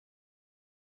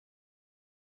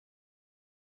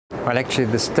Well, actually,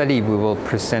 the study we will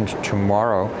present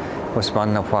tomorrow was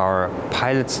one of our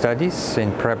pilot studies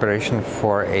in preparation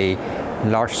for a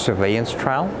large surveillance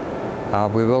trial.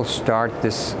 We will start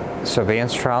this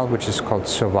surveillance trial, which is called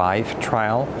SURVIVE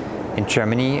trial, in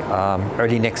Germany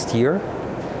early next year.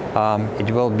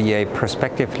 It will be a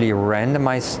prospectively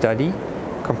randomized study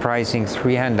comprising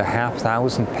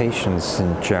 3,500 patients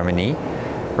in Germany,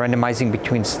 randomizing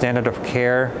between standard of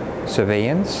care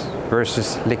surveillance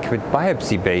versus liquid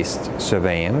biopsy-based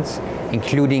surveillance,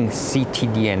 including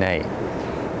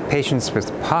ctDNA. Patients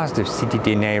with positive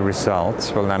ctDNA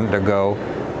results will undergo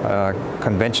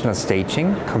conventional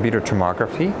staging, computer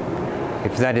tomography.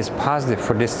 If that is positive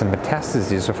for distant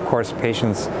metastases, of course,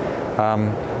 patients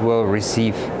will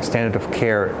receive standard of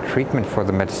care treatment for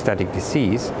the metastatic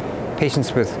disease.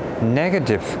 Patients with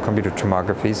negative computer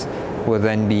tomographies will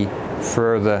then be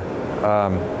further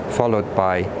followed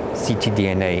by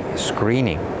ctDNA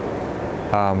screening.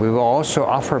 We will also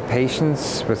offer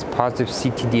patients with positive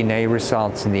ctDNA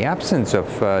results in the absence of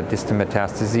distant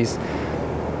metastases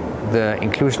the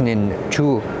inclusion in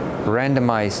 2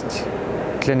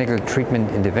 randomized clinical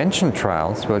treatment intervention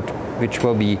trials, which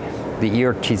will be the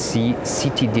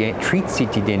ERTC Treat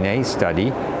ctDNA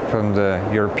study from the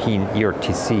European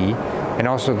ERTC, and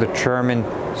also the German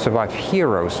Survive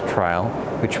Heroes trial,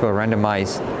 which will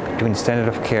randomize between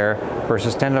standard of care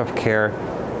versus standard of care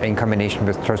in combination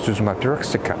with trastuzumab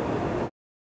deruxtecan.